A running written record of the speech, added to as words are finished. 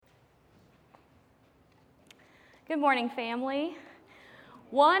Good morning, family.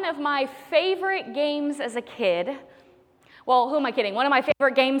 One of my favorite games as a kid, well, who am I kidding? One of my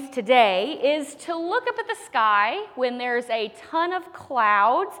favorite games today is to look up at the sky when there's a ton of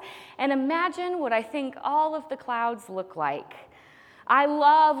clouds and imagine what I think all of the clouds look like. I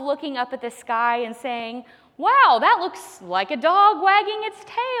love looking up at the sky and saying, wow, that looks like a dog wagging its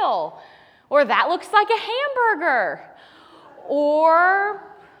tail, or that looks like a hamburger, or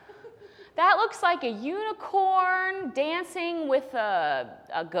that looks like a unicorn dancing with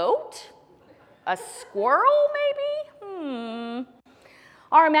a goat? A squirrel, maybe?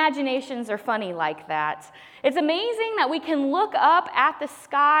 Our imaginations are funny like that. It's amazing that we can look up at the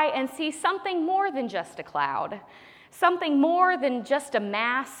sky and see something more than just a cloud, something more than just a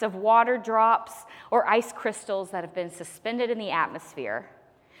mass of water drops or ice crystals that have been suspended in the atmosphere.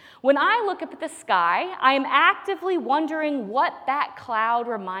 When I look up at the sky, I am actively wondering what that cloud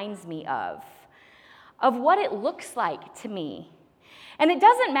reminds me of what it looks like to me. And it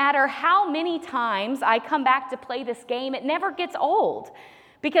doesn't matter how many times I come back to play this game, it never gets old,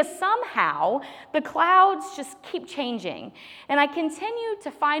 because somehow the clouds just keep changing. And I continue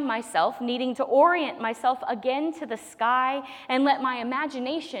to find myself needing to orient myself again to the sky and let my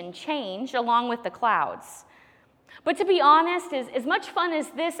imagination change along with the clouds. But to be honest, as much fun as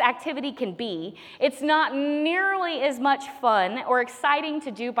this activity can be, it's not nearly as much fun or exciting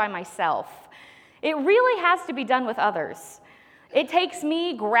to do by myself. It really has to be done with others. It takes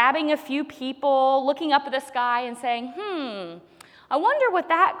me grabbing a few people, looking up at the sky and saying, I wonder what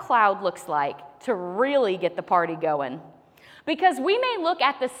that cloud looks like, to really get the party going. Because we may look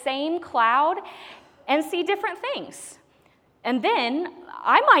at the same cloud and see different things. And then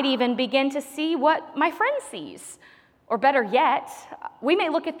I might even begin to see what my friend sees. Or better yet, we may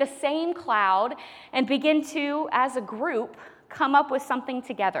look at the same cloud and begin to, as a group, come up with something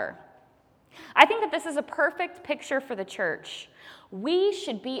together. I think that this is a perfect picture for the church. We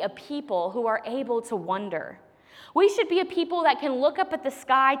should be a people who are able to wonder. We should be a people that can look up at the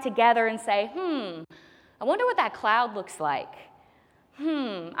sky together and say, I wonder what that cloud looks like.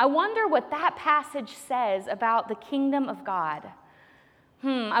 I wonder what that passage says about the kingdom of God.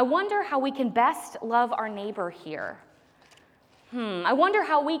 I wonder how we can best love our neighbor here. I wonder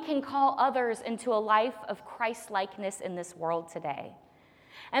how we can call others into a life of Christ-likeness in this world today.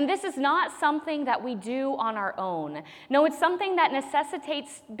 And this is not something that we do on our own. No, it's something that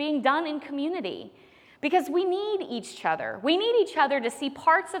necessitates being done in community, because we need each other. We need each other to see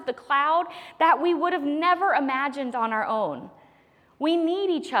parts of the cloud that we would have never imagined on our own. We need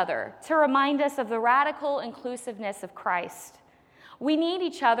each other to remind us of the radical inclusiveness of Christ. We need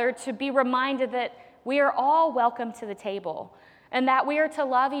each other to be reminded that we are all welcome to the table, and that we are to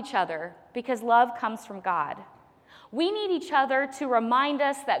love each other because love comes from God. We need each other to remind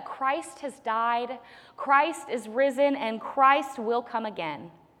us that Christ has died, Christ is risen, and Christ will come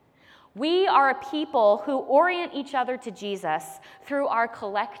again. We are a people who orient each other to Jesus through our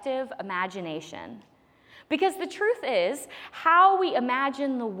collective imagination. Because the truth is, how we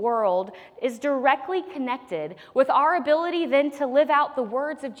imagine the world is directly connected with our ability then to live out the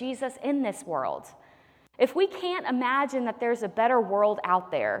words of Jesus in this world. If we can't imagine that there's a better world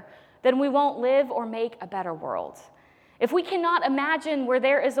out there, then we won't live or make a better world. If we cannot imagine where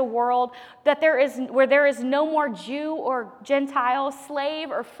there is a world where there is no more Jew or Gentile,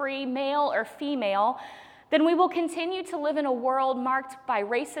 slave or free, male or female, then we will continue to live in a world marked by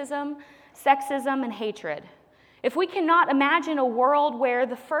racism, sexism, and hatred. If we cannot imagine a world where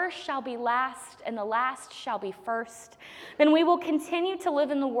the first shall be last and the last shall be first, then we will continue to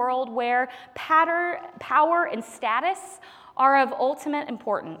live in the world where power and status are of ultimate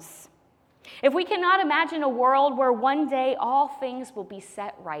importance. If we cannot imagine a world where one day all things will be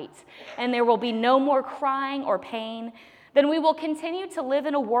set right and there will be no more crying or pain, then we will continue to live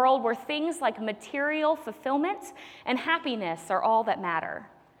in a world where things like material fulfillment and happiness are all that matter.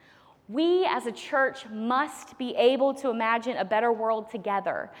 We as a church must be able to imagine a better world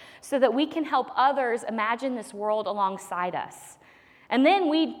together so that we can help others imagine this world alongside us. And then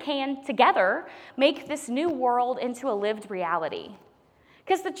we can, together, make this new world into a lived reality.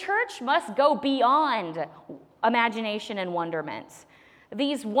 Because the church must go beyond imagination and wonderment.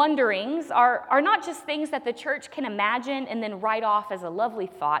 These wonderings are not just things that the church can imagine and then write off as a lovely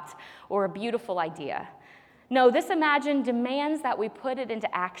thought or a beautiful idea. No, this imagine demands that we put it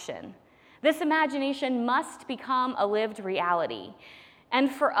into action. This imagination must become a lived reality. And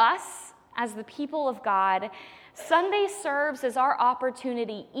for us, as the people of God, Sunday serves as our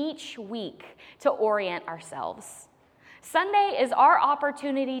opportunity each week to orient ourselves. Sunday is our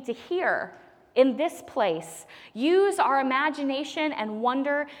opportunity to hear in this place, use our imagination and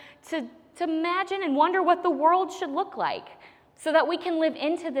wonder to imagine and wonder what the world should look like so that we can live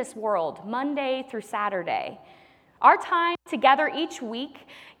into this world Monday through Saturday. Our time together each week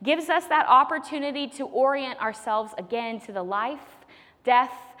gives us that opportunity to orient ourselves again to the life,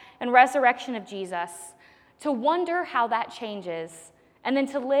 death, and resurrection of Jesus, to wonder how that changes, and then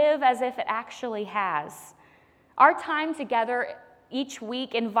to live as if it actually has. Our time together each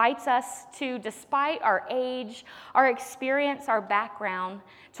week invites us to, despite our age, our experience, our background,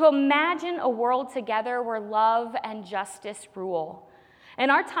 to imagine a world together where love and justice rule. And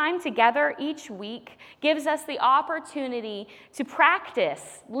our time together each week gives us the opportunity to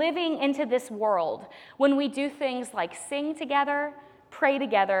practice living into this world when we do things like sing together, pray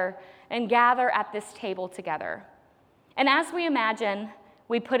together, and gather at this table together. And as we imagine,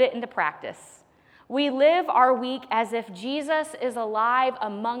 we put it into practice. We live our week as if Jesus is alive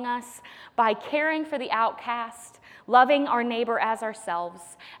among us by caring for the outcast, loving our neighbor as ourselves,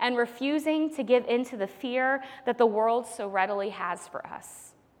 and refusing to give in to the fear that the world so readily has for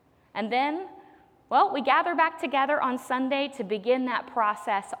us. And then, we gather back together on Sunday to begin that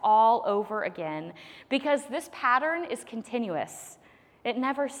process all over again, because this pattern is continuous. It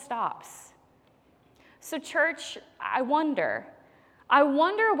never stops. So, church, I wonder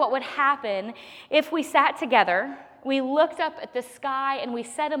what would happen if we sat together, we looked up at the sky, and we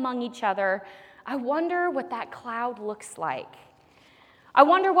said among each other, I wonder what that cloud looks like. I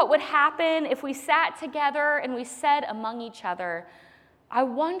wonder what would happen if we sat together and we said among each other, I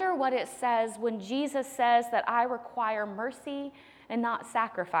wonder what it says when Jesus says that I require mercy and not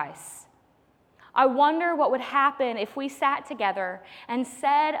sacrifice. I wonder what would happen if we sat together and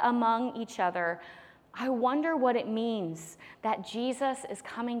said among each other, I wonder what it means that Jesus is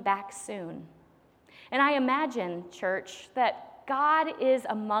coming back soon. And I imagine, church, that God is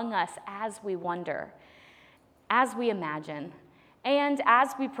among us as we wonder, as we imagine, and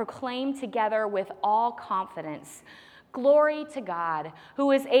as we proclaim together with all confidence, glory to God,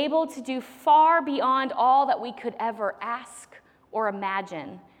 who is able to do far beyond all that we could ever ask or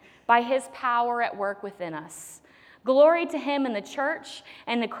imagine by his power at work within us. Glory to him in the church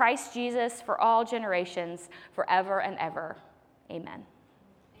and to Christ Jesus for all generations, forever and ever. Amen.